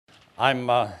I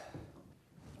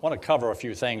want to cover a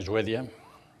few things with you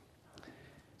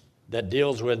that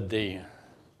deals with the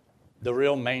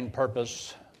real main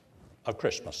purpose of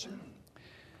Christmas.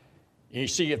 You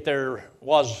see, if there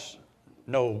was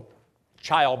no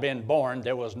child being born,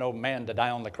 there was no man to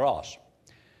die on the cross.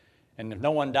 And if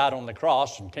no one died on the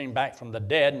cross and came back from the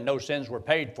dead and no sins were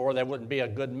paid for, there wouldn't be a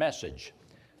good message.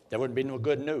 There wouldn't be no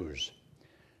good news.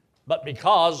 But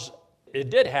because it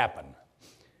did happen,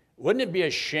 wouldn't it be a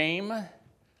shame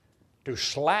to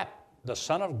slap the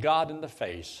Son of God in the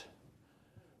face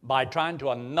by trying to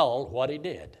annul what he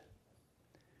did?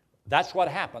 That's what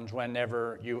happens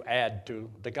whenever you add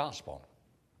to the gospel.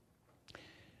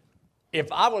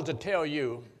 If I was to tell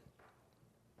you,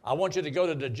 I want you to go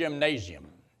to the gymnasium,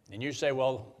 and you say,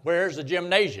 well, where's the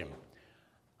gymnasium?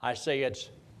 I say it's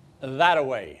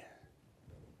that-a-way.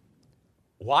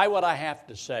 Why would I have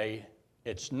to say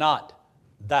it's not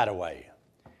that-a-way?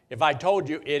 If I told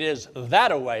you it is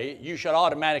that-a-way, you should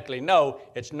automatically know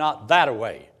it's not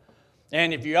that-a-way.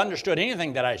 And if you understood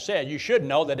anything that I said, you should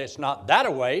know that it's not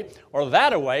that-a-way or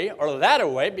that-a-way or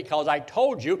that-a-way, because I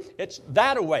told you it's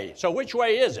that-a-way. So which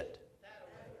way is it?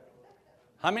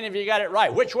 How many of you got it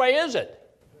right? Which way is it?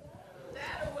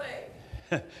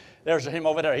 That-a-way. There's him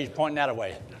over there. He's pointing that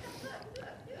way.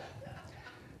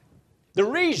 The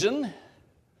reason,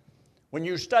 when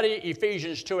you study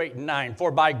Ephesians 2:8 and 9,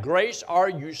 for by grace are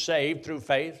you saved through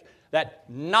faith, that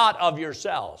not of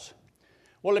yourselves.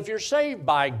 Well, if you're saved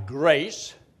by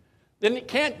grace, then it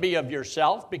can't be of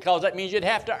yourself, because that means you'd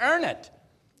have to earn it.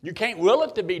 You can't will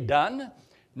it to be done.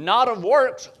 Not of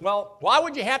works. Well, why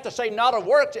would you have to say not of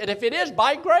works if it is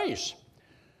by grace?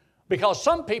 Because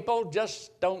some people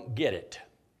just don't get it.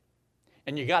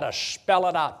 And you got to spell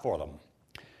it out for them.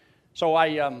 So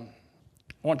I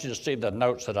want you to see the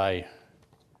notes that I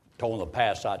told them to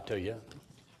pass out to you.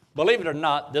 Believe it or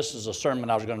not, this is a sermon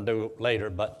I was going to do later,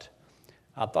 but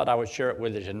I thought I would share it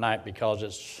with you tonight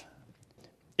because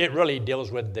it really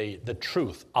deals with the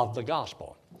truth of the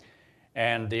gospel.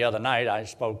 And the other night I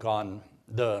spoke on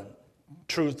the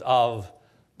truth of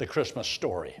the Christmas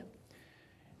story.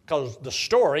 Because the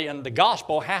story and the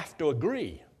gospel have to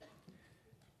agree.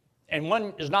 And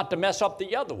one is not to mess up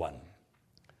the other one.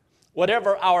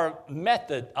 Whatever our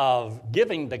method of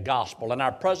giving the gospel and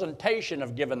our presentation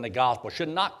of giving the gospel should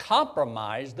not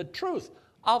compromise the truth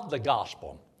of the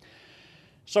gospel.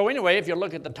 So anyway, if you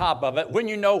look at the top of it, when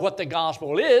you know what the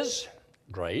gospel is,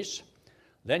 grace,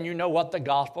 then you know what the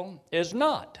gospel is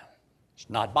not. It's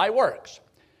not by works.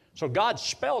 So God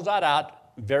spells that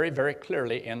out very, very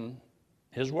clearly in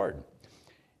His Word.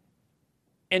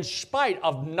 In spite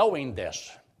of knowing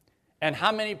this, and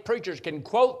how many preachers can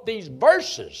quote these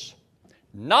verses,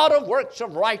 not of works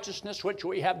of righteousness which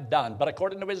we have done, but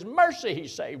according to His mercy He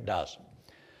saved us.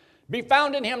 Be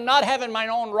found in Him, not having mine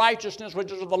own righteousness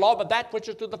which is of the law, but that which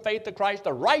is through the faith of Christ,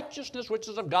 the righteousness which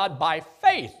is of God by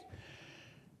faith.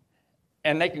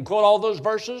 And they can quote all those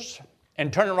verses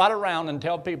and turn right around and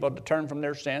tell people to turn from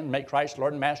their sin, make Christ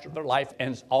Lord and Master of their life,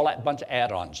 and all that bunch of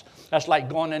add-ons. That's like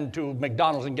going into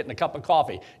McDonald's and getting a cup of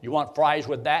coffee. You want fries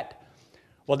with that?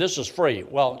 Well, this is free.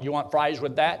 Well, you want fries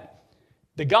with that?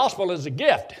 The gospel is a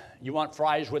gift. You want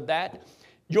fries with that?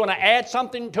 You want to add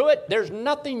something to it? There's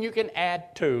nothing you can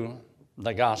add to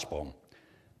the gospel.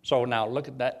 So now look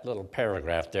at that little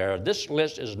paragraph there. This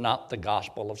list is not the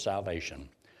gospel of salvation.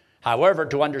 However,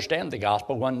 to understand the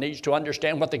gospel, one needs to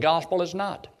understand what the gospel is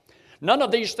not. None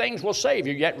of these things will save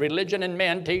you, yet religion and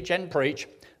men teach and preach.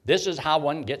 This is how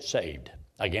one gets saved.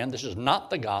 Again, this is not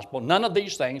the gospel. None of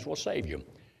these things will save you.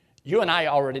 You and I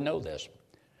already know this.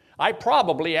 I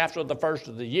probably, after the first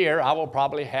of the year, I will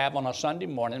probably have on a Sunday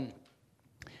morning,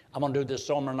 I'm going to do this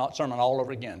sermon all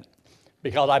over again,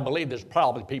 because I believe there's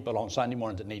probably people on Sunday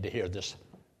morning that need to hear this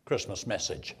Christmas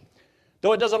message.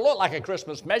 Though it doesn't look like a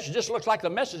Christmas message, it just looks like the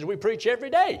message we preach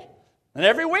every day and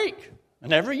every week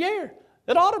and every year.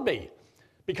 It ought to be,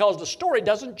 because the story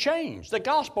doesn't change. The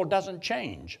gospel doesn't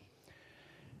change.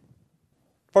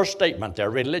 First statement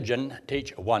there, religion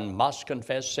teach one must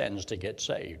confess sins to get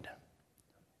saved.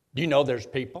 Do you know there's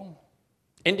people,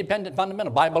 independent,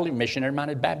 fundamental, Bible-believing,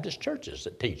 missionary-minded Baptist churches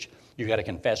that teach you got to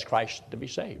confess Christ to be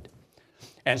saved.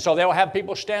 And so they'll have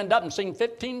people stand up and sing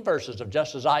 15 verses of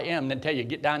Just As I Am, and then tell you,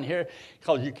 get down here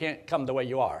because you can't come the way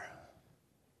you are.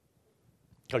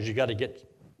 Because you got to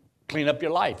clean up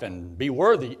your life and be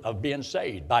worthy of being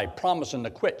saved by promising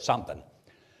to quit something.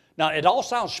 Now, it all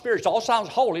sounds spiritual, it all sounds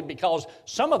holy, because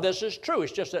some of this is true.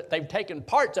 It's just that they've taken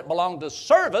parts that belong to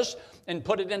service and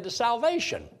put it into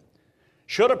salvation.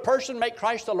 Should a person make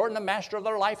Christ the Lord and the Master of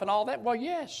their life and all that? Well,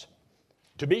 yes.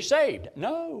 To be saved?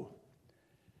 No.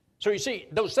 So you see,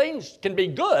 those things can be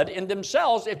good in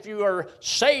themselves if you are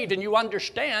saved and you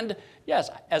understand,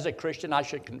 yes, as a Christian, I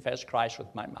should confess Christ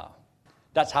with my mouth.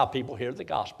 That's how people hear the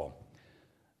gospel.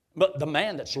 But the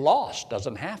man that's lost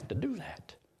doesn't have to do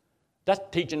that.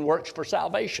 That teaching works for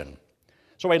salvation.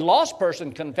 So a lost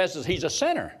person confesses he's a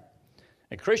sinner.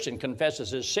 A Christian confesses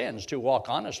his sins to walk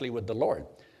honestly with the Lord.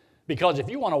 Because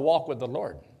if you want to walk with the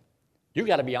Lord, you've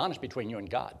got to be honest between you and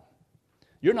God.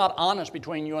 You're not honest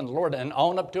between you and the Lord and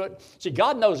own up to it. See,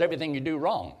 God knows everything you do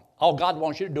wrong. All God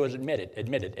wants you to do is admit it,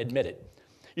 admit it, admit it.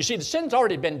 You see, the sin's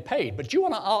already been paid, but you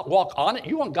want to walk on it.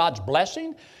 You want God's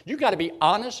blessing. You've got to be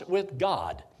honest with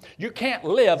God. You can't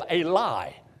live a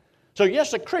lie. So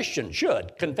yes, a Christian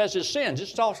should confess his sins.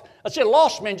 I say a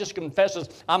lost man just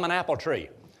confesses, I'm an apple tree.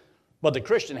 But the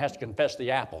Christian has to confess the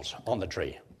apples on the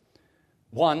tree.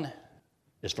 One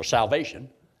is for salvation.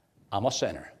 I'm a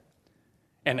sinner.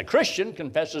 And the Christian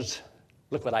confesses,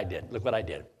 look what I did, look what I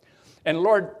did. And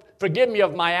Lord, forgive me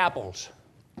of my apples.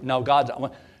 No,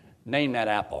 name that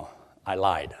apple. I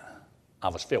lied. I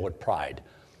was filled with pride.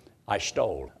 I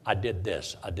stole. I did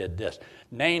this. I did this.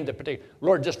 Name the particular.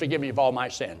 Lord, just forgive me of all my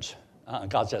sins.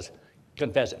 God says,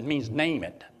 confess it. It means name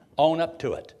it. Own up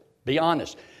to it. Be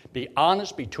honest. Be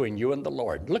honest between you and the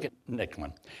Lord. Look at the next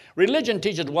one. Religion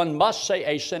teaches one must say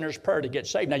a sinner's prayer to get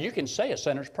saved. Now, you can say a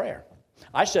sinner's prayer.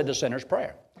 I said the sinner's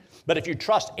prayer. But if you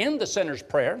trust in the sinner's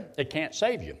prayer, it can't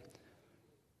save you.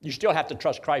 You still have to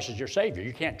trust Christ as your Savior.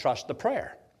 You can't trust the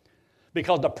prayer.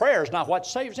 Because the prayer is not what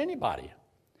saves anybody.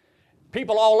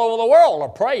 People all over the world are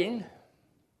praying.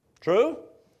 True?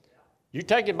 You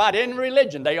take it about any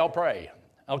religion, they all pray.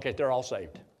 Okay, they're all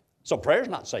saved. So prayer's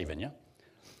not saving you.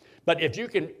 But if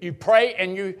you pray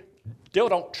and you still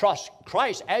don't trust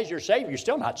Christ as your Savior, you're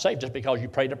still not saved just because you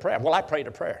prayed a prayer. Well, I prayed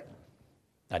a prayer.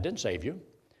 That didn't save you.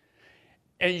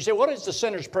 And you say, what is the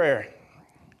sinner's prayer?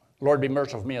 Lord, be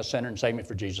merciful to me, a sinner, and save me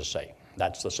for Jesus' sake.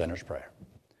 That's the sinner's prayer.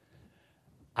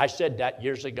 I said that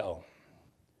years ago.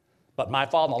 But my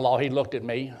father-in-law, he looked at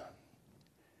me,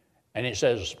 and he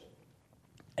says,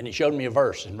 and he showed me a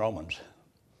verse in Romans.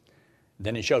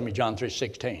 Then he showed me John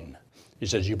 3:16. He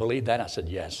says, you believe that? I said,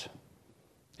 yes.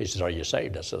 He says, are you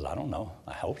saved? I said, I don't know.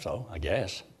 I hope so, I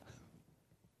guess.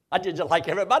 I did just like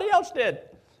everybody else did.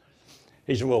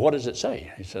 He said, well, what does it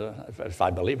say? He said, if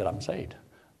I believe it, I'm saved.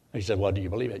 He said, well, do you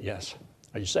believe it? Yes.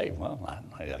 Are you saved? Well,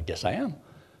 I guess I am.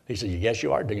 He said, yes,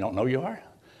 you are. Do you don't know you are?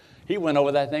 He went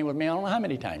over that thing with me I don't know how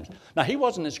many times. Now, he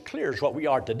wasn't as clear as what we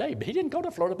are today, but he didn't go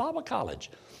to Florida Bible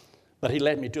College. But he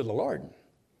led me to the Lord.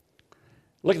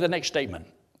 Look at the next statement.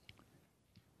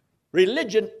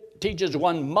 Religion teaches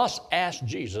one must ask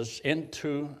Jesus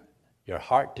into your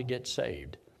heart to get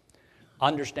saved.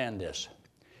 Understand this.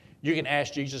 You can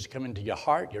ask Jesus to come into your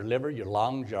heart, your liver, your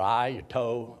lungs, your eye, your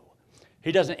toe.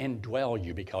 He doesn't indwell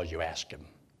you because you ask him.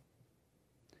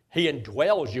 He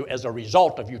indwells you as a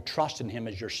result of you trusting him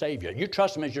as your Savior. You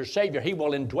trust him as your Savior, he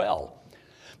will indwell.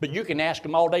 But you can ask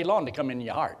him all day long to come into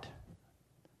your heart.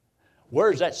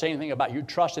 Where does that say anything about you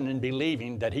trusting and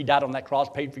believing that he died on that cross,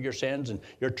 paid for your sins, and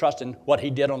you're trusting what he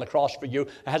did on the cross for you?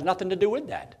 It has nothing to do with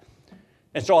that.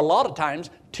 And so a lot of times,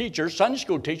 teachers, Sunday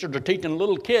school teachers, are teaching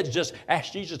little kids, just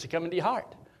ask Jesus to come into your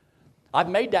heart. I've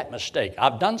made that mistake.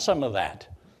 I've done some of that.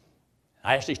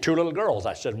 I asked these two little girls,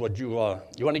 I said, would you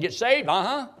want to get saved?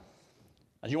 Uh-huh.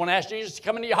 You want to ask Jesus to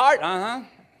come into your heart? Uh-huh.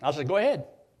 I said, go ahead.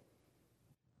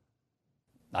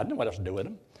 I didn't know what else to do with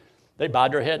them. They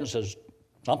bowed their head and says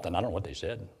something. I don't know what they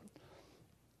said.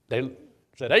 They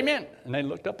said, amen. And they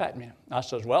looked up at me. I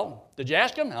says, well, did you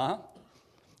ask him? Uh-huh.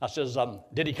 I says,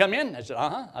 did he come in? They said,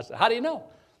 uh-huh. I said, how do you know?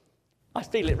 I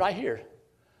feel it right here.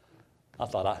 I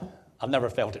thought, I've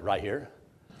never felt it right here.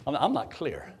 I'm not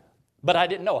clear. But I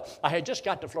didn't know. I had just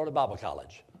got to Florida Bible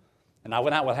College. And I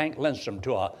went out with Hank Lindstrom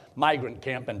to a migrant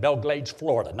camp in Belglades,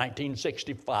 Florida,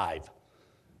 1965.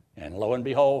 And lo and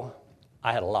behold,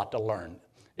 I had a lot to learn.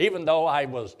 Even though I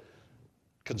was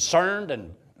concerned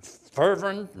and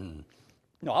fervent and,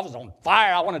 I was on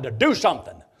fire. I wanted to do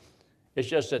something. It's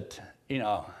just that,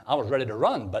 I was ready to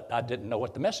run, but I didn't know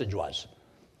what the message was.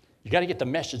 You got to get the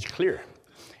message clear.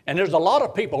 And there's a lot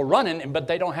of people running, but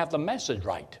they don't have the message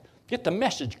right. Get the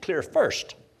message clear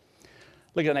first.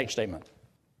 Look at the next statement.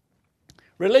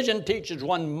 Religion teaches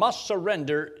one must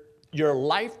surrender your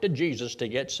life to Jesus to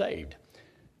get saved.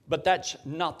 But that's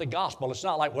not the gospel. It's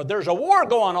not like, well, there's a war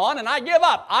going on and I give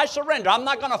up. I surrender. I'm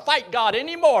not going to fight God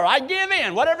anymore. I give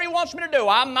in. Whatever he wants me to do,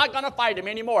 I'm not going to fight him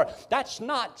anymore. That's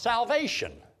not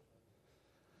salvation.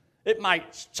 It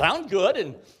might sound good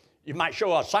and you might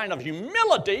show a sign of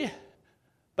humility,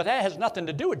 but that has nothing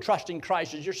to do with trusting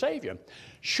Christ as your Savior.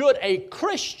 Should a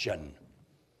Christian,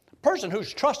 person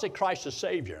who's trusted Christ as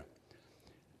Savior,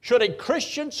 Should a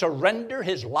Christian surrender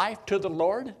his life to the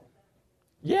Lord?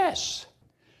 Yes.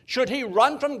 Should he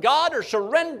run from God or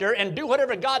surrender and do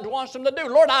whatever God wants him to do?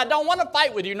 Lord, I don't want to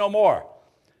fight with you no more.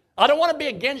 I don't want to be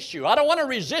against you. I don't want to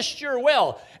resist your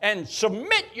will. And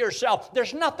submit yourself.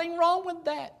 There's nothing wrong with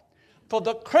that. For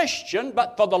the Christian,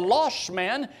 but for the lost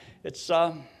man, it's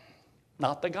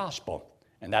not the gospel.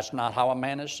 And that's not how a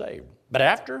man is saved. But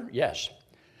after, yes.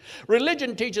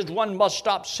 Religion teaches one must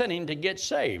stop sinning to get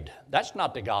saved. That's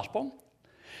not the gospel.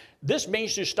 This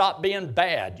means to stop being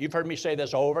bad. You've heard me say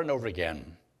this over and over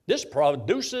again. This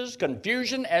produces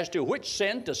confusion as to which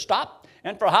sin to stop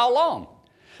and for how long.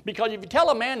 Because if you tell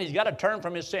a man he's got to turn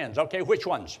from his sins, okay, which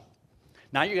ones?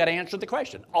 Now you got to answer the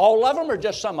question. All of them or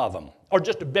just some of them? Or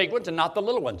just the big ones and not the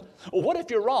little ones? Well, what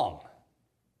if you're wrong?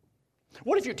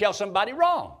 What if you tell somebody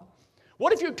wrong?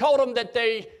 What if you told them that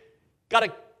they got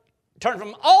to turn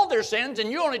from all their sins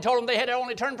and you only told them they had to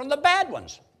only turn from the bad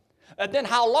ones? Then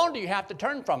how long do you have to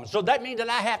turn from them? So that means that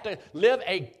I have to live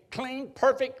a clean,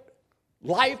 perfect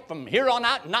life from here on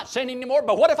out and not sin anymore.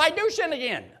 But what if I do sin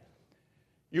again?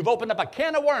 You've opened up a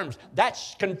can of worms.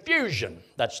 That's confusion.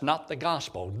 That's not the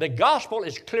gospel. The gospel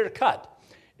is clear cut.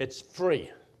 It's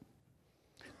free.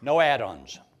 No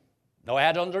add-ons. No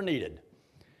add-ons are needed.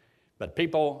 But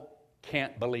people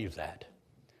can't believe that.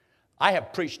 I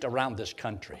have preached around this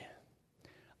country.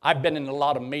 I've been in a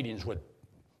lot of meetings with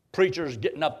preachers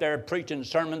getting up there preaching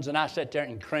sermons, and I sit there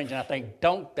and cringe and I think,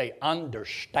 don't they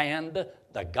understand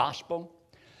the gospel?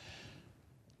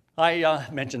 I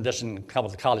mentioned this in a couple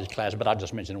of the college classes, but I'll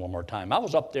just mention it one more time. I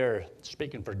was up there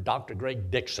speaking for Dr.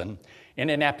 Greg Dixon in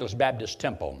Indianapolis Baptist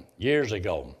Temple years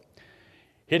ago.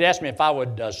 He'd asked me if I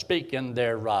would speak in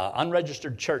their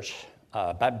unregistered church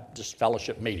Baptist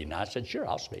fellowship meeting. I said, sure,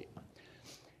 I'll speak.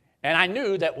 And I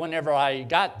knew that whenever I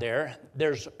got there,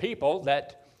 there's people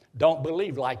that don't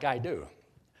believe like I do.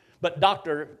 But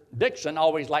Dr. Dixon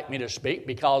always liked me to speak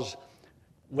because,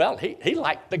 well, he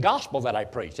liked the gospel that I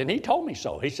preached, and he told me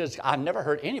so. He says, I never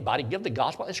heard anybody give the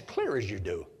gospel as clear as you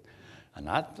do. And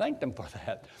I thanked him for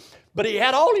that. But he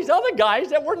had all these other guys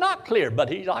that were not clear,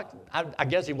 but I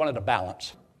guess he wanted a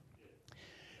balance.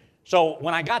 So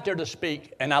when I got there to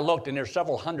speak, and I looked, and there's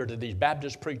several hundred of these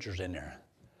Baptist preachers in there.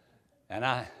 And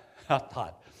I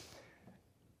thought,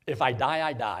 if I die,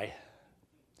 I die.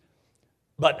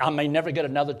 But I may never get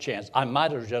another chance. I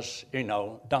might have just,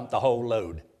 dumped the whole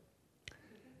load.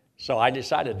 So I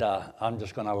decided I'm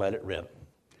just going to let it rip.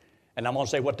 And I'm going to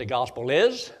say what the gospel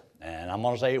is, and I'm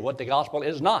going to say what the gospel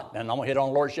is not. And I'm going to hit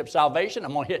on lordship salvation.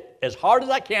 I'm going to hit as hard as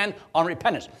I can on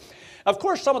repentance. Of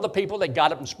course, some of the people that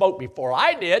got up and spoke before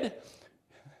I did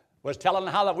was telling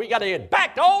them how that we got to get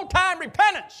back to old-time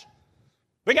repentance.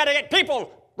 We got to get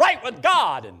people right with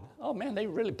God. And, oh, man, they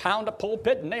really pound a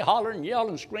pulpit, and they hollered and yelled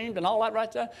and screamed and all that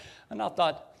right there. And I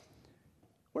thought,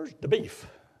 where's the beef?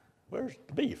 Where's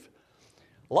the beef?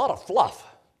 A lot of fluff,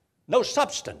 no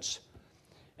substance.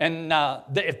 And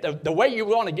the way you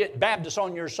want to get Baptists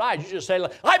on your side, you just say,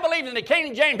 I believe in the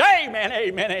King James. Amen,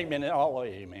 amen, amen. And all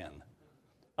amen.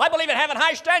 I believe in having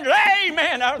high standards.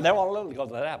 Amen. They won't go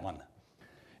to that one.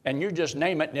 And you just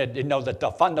name it, that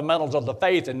the fundamentals of the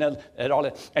faith and all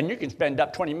that. And you can spend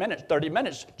up 20 minutes, 30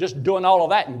 minutes just doing all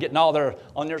of that and getting all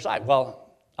on their side.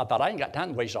 Well, I thought I ain't got time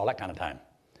to waste all that kind of time.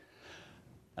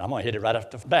 And I'm going to hit it right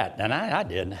off the bat. And I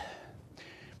did.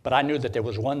 But I knew that there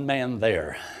was one man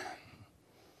there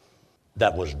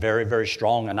that was very, very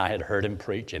strong, and I had heard him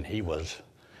preach, and he was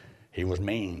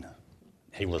mean.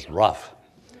 He was rough.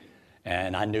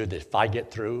 And I knew that if I get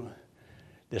through,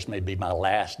 this may be my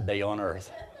last day on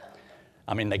earth.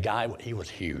 I mean, the guy, he was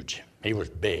huge. He was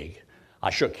big.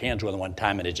 I shook hands with him one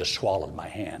time, and it just swallowed my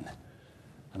hand.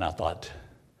 And I thought,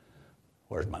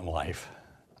 where's my wife?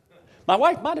 My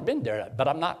wife might have been there, but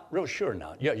I'm not real sure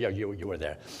now. Yeah, you were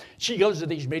there. She goes to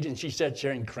these meetings, she said,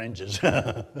 sharing cringes.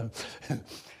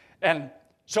 And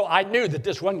so I knew that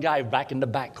this one guy back in the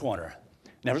back corner,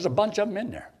 there was a bunch of them in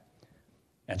there.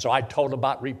 And so I told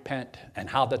about repent and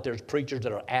how that there's preachers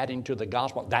that are adding to the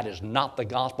gospel. That is not the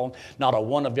gospel. Not a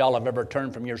one of y'all have ever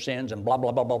turned from your sins and blah,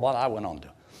 blah, blah, blah, blah. I went on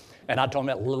to. And I told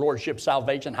them about lordship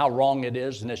salvation, how wrong it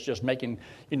is, and it's just making,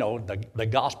 the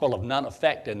gospel of none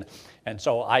effect. And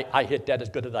so I hit that as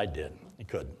good as I did. It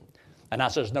could. And I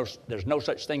said, there's no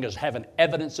such thing as having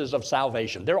evidences of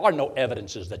salvation. There are no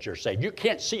evidences that you're saved. You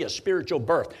can't see a spiritual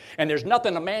birth. And there's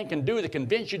nothing a man can do to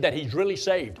convince you that he's really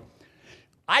saved.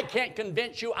 I can't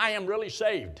convince you I am really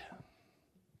saved.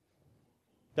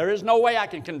 There is no way I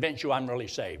can convince you I'm really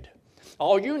saved.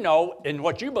 All you know and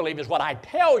what you believe is what I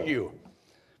tell you.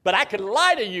 But I could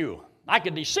lie to you. I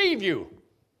could deceive you.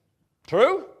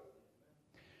 True?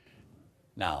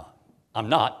 Now, I'm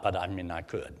not, but I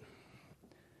could.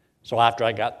 So after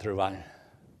I got through, I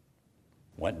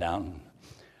went down.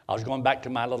 I was going back to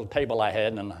my little table I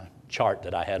had and a chart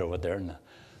that I had over there, and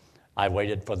I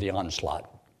waited for the onslaught.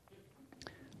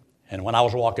 And when I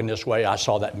was walking this way, I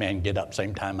saw that man get up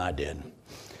same time I did.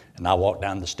 And I walked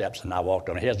down the steps and I walked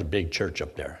on. He has a big church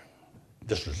up there.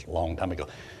 This was a long time ago.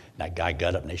 And that guy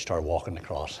got up and he started walking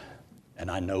across. And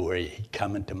I know where he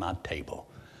coming to my table.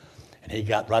 And he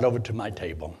got right over to my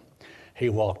table. He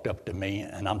walked up to me,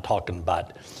 and I'm talking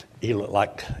about, he looked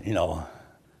like,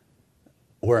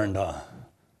 wearing a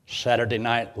Saturday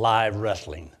Night Live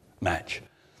wrestling match.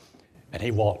 And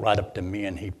he walked right up to me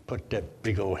and he put that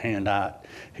big old hand out.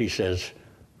 He says,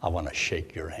 I want to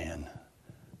shake your hand.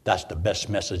 That's the best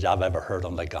message I've ever heard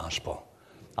on the gospel.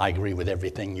 I agree with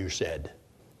everything you said.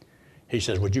 He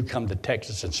says, would you come to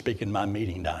Texas and speak in my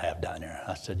meeting that I have down there?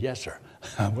 I said, yes, sir.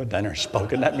 I went down there and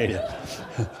spoke in that meeting.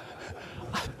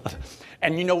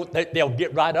 And they'll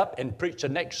get right up and preach the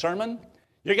next sermon.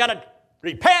 You got to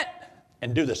repent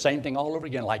and do the same thing all over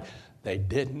again, like they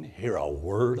didn't hear a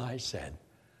word I said.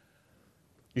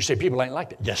 You say people ain't like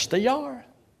that. Yes, they are.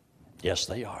 Yes,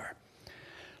 they are.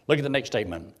 Look at the next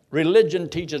statement. Religion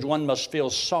teaches one must feel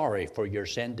sorry for your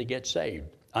sin to get saved.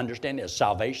 Understand this,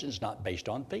 salvation is not based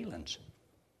on feelings.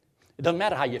 It doesn't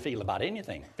matter how you feel about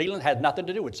anything. Feeling has nothing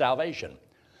to do with salvation.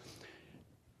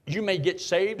 You may get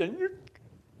saved and you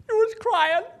was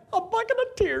crying a bucket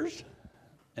of tears.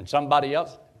 And somebody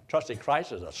else trusted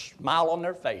Christ with a smile on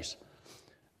their face.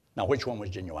 Now, which one was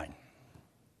genuine?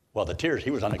 Well, the tears,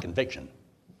 he was under conviction.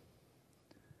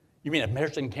 You mean a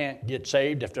person can't get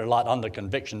saved if they're not under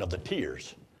conviction of the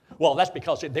tears? Well, that's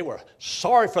because they were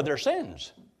sorry for their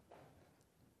sins.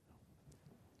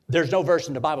 There's no verse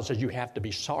in the Bible that says you have to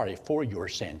be sorry for your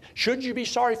sin. Should you be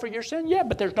sorry for your sin? Yeah,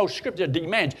 but there's no scripture that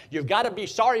demands you've got to be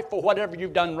sorry for whatever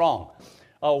you've done wrong.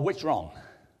 Which wrong?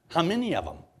 How many of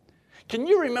them? Can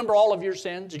you remember all of your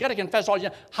sins? You got to confess all your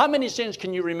sins. How many sins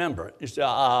can you remember?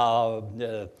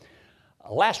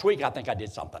 Last week, I think I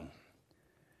did something.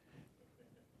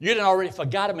 You done already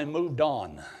forgot them and moved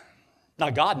on.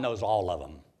 Now, God knows all of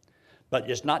them, but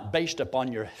it's not based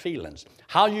upon your feelings.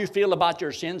 How you feel about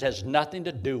your sins has nothing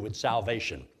to do with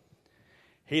salvation.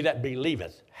 He that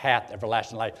believeth hath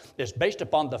everlasting life. It's based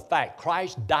upon the fact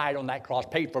Christ died on that cross,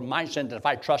 paid for my sins, and if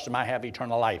I trust him, I have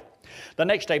eternal life. The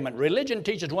next statement, religion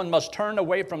teaches one must turn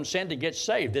away from sin to get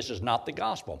saved. This is not the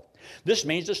gospel. This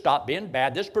means to stop being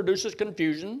bad. This produces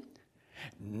confusion.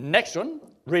 Next one,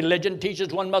 religion teaches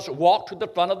one must walk to the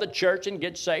front of the church and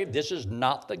get saved. This is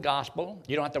not the gospel.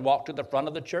 You don't have to walk to the front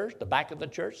of the church, the back of the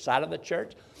church, side of the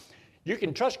church. You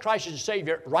can trust Christ as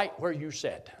Savior right where you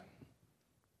sit.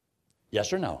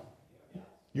 Yes or no?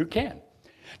 You can.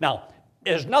 Now,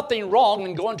 there's nothing wrong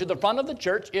in going to the front of the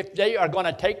church if they are going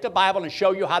to take the Bible and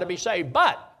show you how to be saved.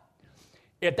 But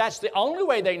if that's the only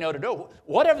way they know to do it,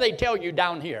 whatever they tell you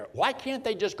down here, why can't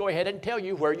they just go ahead and tell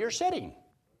you where you're sitting?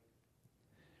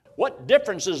 What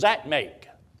difference does that make?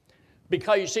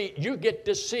 Because you see, you get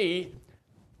to see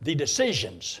the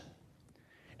decisions.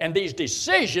 And these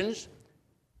decisions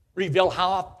reveal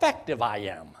how effective I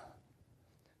am.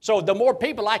 So the more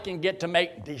people I can get to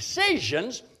make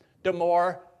decisions, the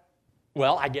more,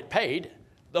 I get paid.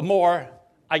 The more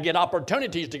I get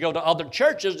opportunities to go to other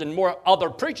churches and more other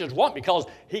preachers want because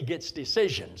he gets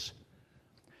decisions.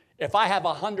 If I have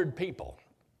 100 people,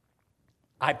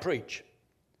 I preach.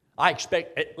 I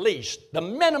expect at least the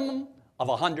minimum of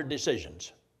 100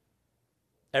 decisions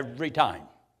every time.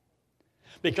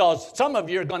 Because some of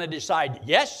you are going to decide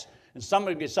yes, and some of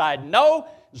you decide no,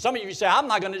 and some of you say, I'm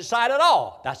not going to decide at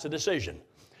all. That's a decision.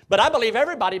 But I believe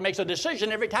everybody makes a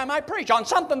decision every time I preach on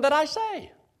something that I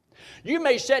say. You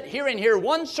may sit here and hear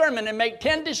one sermon and make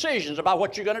 10 decisions about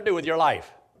what you're going to do with your life.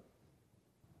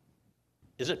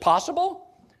 Is it possible?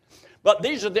 But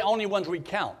these are the only ones we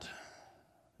count.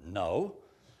 No.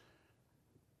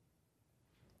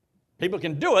 People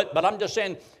can do it, but I'm just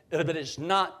saying that it's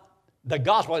not the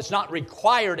gospel. It's not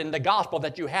required in the gospel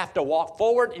that you have to walk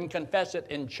forward and confess it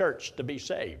in church to be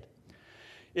saved.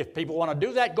 If people want to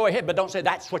do that, go ahead, but don't say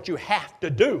that's what you have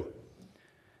to do.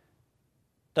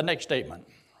 The next statement.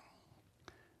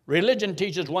 Religion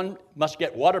teaches one must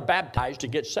get water baptized to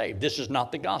get saved. This is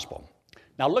not the gospel.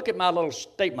 Now look at my little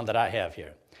statement that I have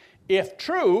here. If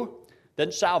true,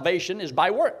 then salvation is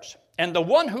by works. And the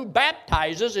one who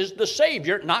baptizes is the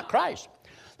Savior, not Christ.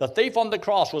 The thief on the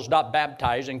cross was not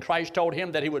baptized, and Christ told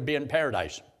him that he would be in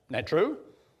paradise. Isn't that true?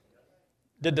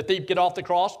 Did the thief get off the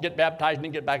cross, get baptized, and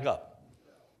then get back up?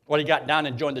 Well, he got down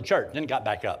and joined the church, then got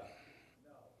back up.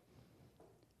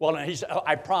 Well, he said,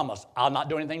 I promise I'll not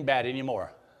do anything bad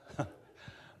anymore.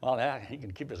 Well, he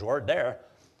can keep his word there.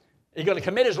 He's going to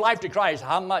commit his life to Christ.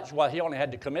 How much? Well, he only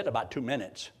had to commit about 2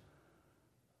 minutes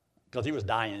because he was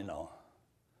dying, you know.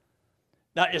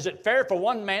 Now, is it fair for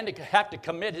one man to have to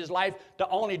commit his life to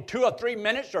only 2 or 3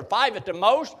 minutes or 5 at the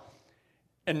most?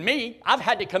 And me, I've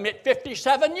had to commit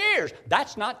 57 years.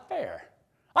 That's not fair.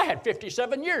 I had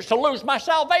 57 years to lose my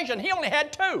salvation. He only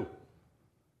had 2.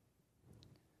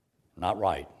 Not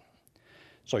right.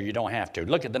 So you don't have to.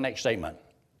 Look at the next statement.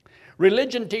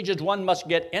 Religion teaches one must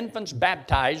get infants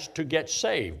baptized to get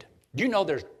saved. Do you know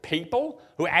there's people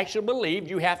who actually believe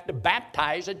you have to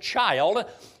baptize a child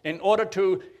in order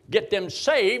to get them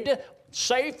saved,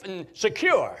 safe and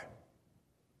secure?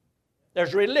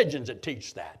 There's religions that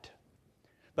teach that.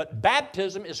 But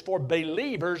baptism is for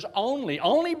believers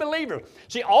only believers.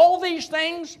 See, all these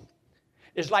things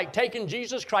is like taking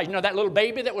Jesus Christ. You know that little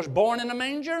baby that was born in a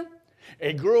manger?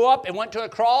 He grew up and went to a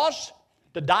cross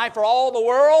to die for all the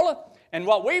world. And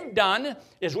what we've done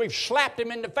is we've slapped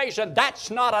him in the face, and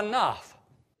that's not enough.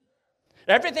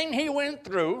 Everything he went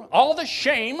through, all the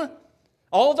shame,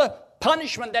 all the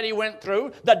punishment that he went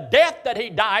through, the death that he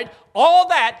died, all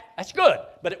that's good,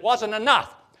 but it wasn't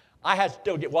enough. I had to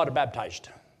still get water baptized.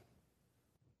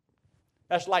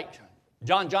 That's like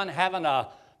John having a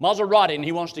Maserati, and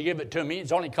he wants to give it to me.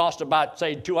 It's only cost about,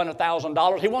 say,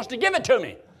 $200,000. He wants to give it to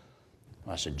me.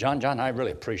 I said, John, I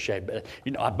really appreciate it.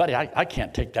 You know, buddy, I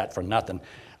can't take that for nothing.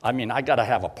 I mean, I got to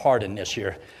have a part in this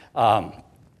here.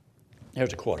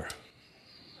 Here's a quarter.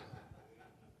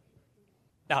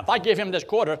 Now, if I give him this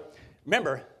quarter,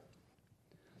 remember,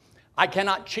 I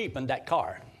cannot cheapen that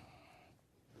car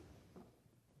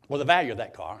or the value of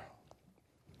that car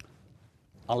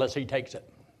unless he takes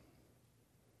it.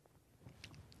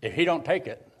 If he don't take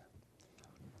it,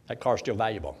 that car's still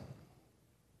valuable.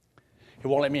 He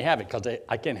won't let me have it because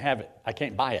I can't have it. I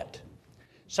can't buy it.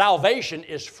 Salvation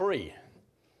is free.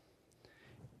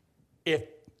 If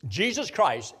Jesus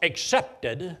Christ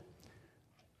accepted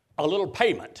a little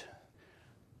payment,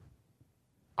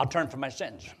 I'll turn from my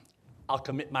sins. I'll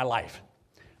commit my life.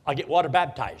 I'll get water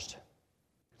baptized.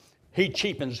 He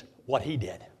cheapens what he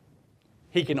did.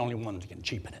 He can only one that can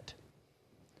cheapen it.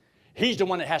 He's the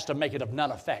one that has to make it of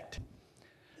none effect.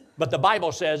 But the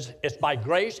Bible says it's by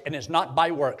grace and it's not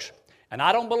by works. And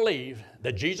I don't believe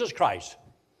that Jesus Christ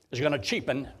is going to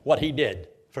cheapen what he did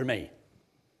for me.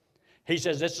 He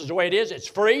says this is the way it is. It's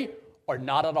free or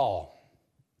not at all.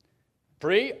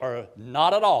 Free or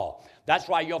not at all. That's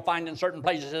why you'll find in certain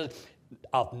places it says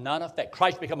of none effect.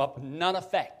 Christ become of none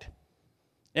effect.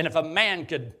 And if a man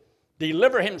could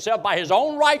deliver himself by his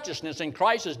own righteousness and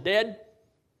Christ is dead,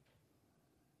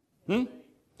 in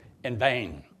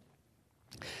vain.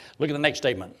 Look at the next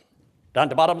statement. Down at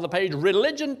the bottom of the page,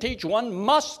 religion teach one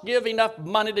must give enough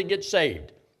money to get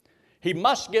saved. He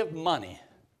must give money.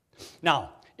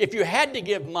 Now, if you had to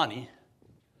give money,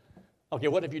 okay,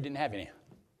 what if you didn't have any?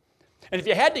 And if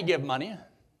you had to give money,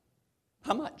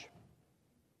 how much?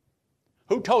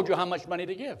 Who told you how much money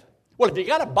to give? Well, if you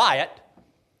got to buy it,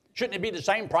 shouldn't it be the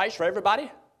same price for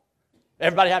everybody?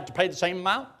 Everybody have to pay the same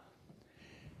amount?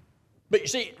 But you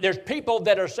see, there's people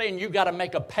that are saying you got to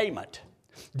make a payment.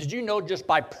 Did you know just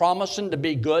by promising to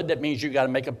be good, that means you got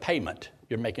to make a payment?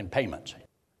 You're making payments. Did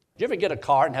you ever get a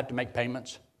car and have to make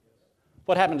payments?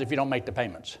 What happens if you don't make the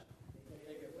payments?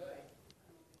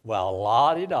 Well,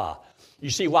 la-di-da. You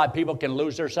see why people can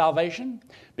lose their salvation?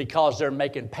 Because they're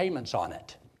making payments on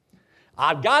it.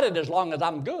 I've got it as long as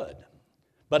I'm good.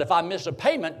 But if I miss a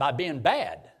payment by being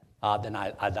bad, then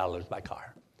I'll lose my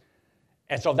car.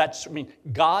 And so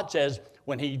God says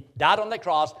when he died on the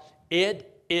cross, it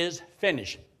is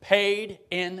finished, paid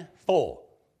in full.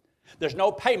 There's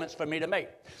no payments for me to make.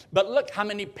 But look how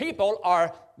many people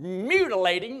are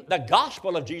mutilating the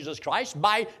gospel of Jesus Christ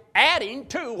by adding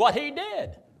to what he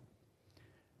did.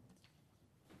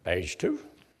 Page 2.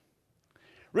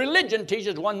 Religion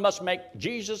teaches one must make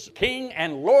Jesus King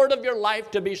and Lord of your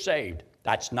life to be saved.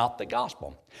 That's not the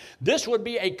gospel. This would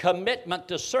be a commitment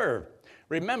to serve.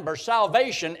 Remember,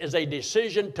 salvation is a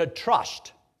decision to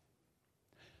trust.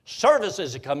 Service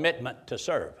is a commitment to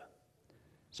serve.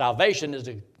 Salvation is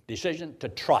a decision to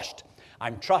trust.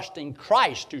 I'm trusting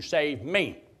Christ to save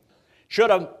me.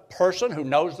 Should a person who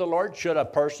knows the Lord, should a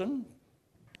person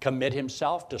commit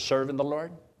himself to serving the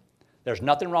Lord? There's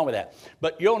nothing wrong with that.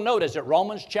 But you'll notice that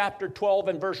Romans chapter 12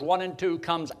 and verse 1 and 2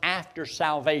 comes after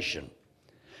salvation.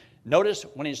 Notice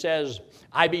when he says,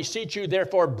 I beseech you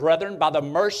therefore, brethren, by the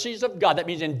mercies of God. That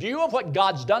means in view of what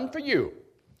God's done for you,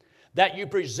 that you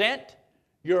present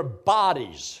your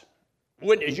bodies.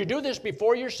 Did you do this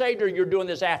before you're saved or you're doing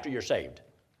this after you're saved?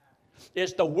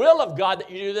 It's the will of God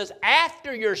that you do this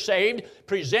after you're saved.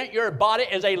 Present your body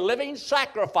as a living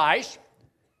sacrifice,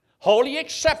 Holy,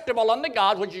 acceptable unto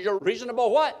God, which is your reasonable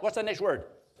what? What's the next word?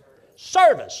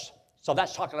 Service. So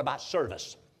that's talking about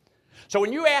service. So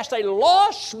when you ask a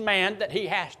lost man that he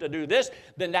has to do this,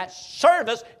 then that's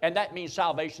service, and that means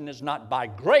salvation is not by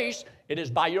grace, it is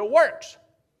by your works.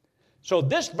 So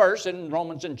this verse in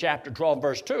Romans in chapter 12,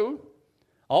 verse 2,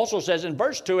 also says in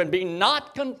verse 2, and be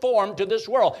not conformed to this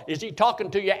world. Is he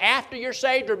talking to you after you're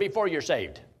saved or before you're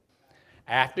saved?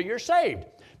 After you're saved.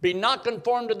 Be not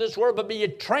conformed to this world, but be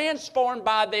transformed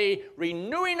by the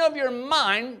renewing of your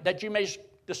mind, that you may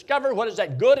discover what is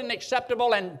that good and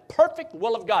acceptable and perfect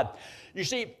will of God. You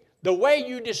see, the way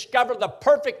you discover the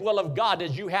perfect will of God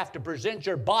is you have to present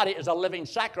your body as a living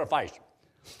sacrifice.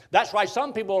 That's why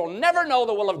some people will never know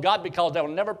the will of God, because they'll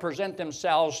never present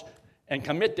themselves and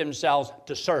commit themselves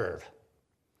to serve.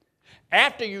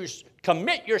 After you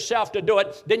commit yourself to do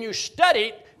it, then you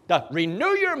study to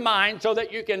renew your mind so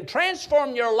that you can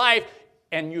transform your life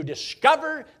and you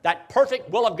discover that perfect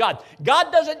will of God.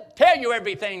 God doesn't tell you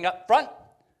everything up front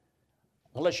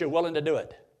unless you're willing to do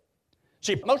it.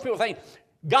 See, most people think,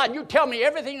 God, you tell me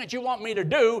everything that you want me to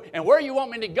do and where you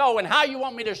want me to go and how you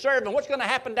want me to serve and what's going to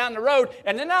happen down the road,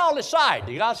 and then I'll decide.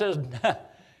 God says,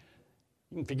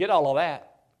 you can forget all of that.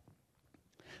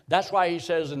 That's why he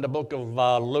says in the book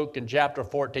of Luke in chapter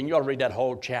 14, you ought to read that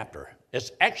whole chapter.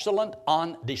 It's excellent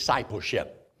on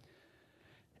discipleship.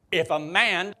 If a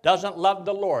man doesn't love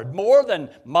the Lord more than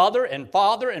mother and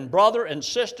father and brother and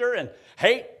sister and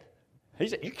hate, he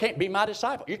said, you can't be my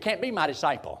disciple. You can't be my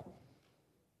disciple.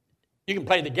 You can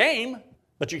play the game,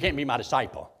 but you can't be my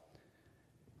disciple.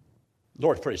 The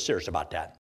Lord's pretty serious about that.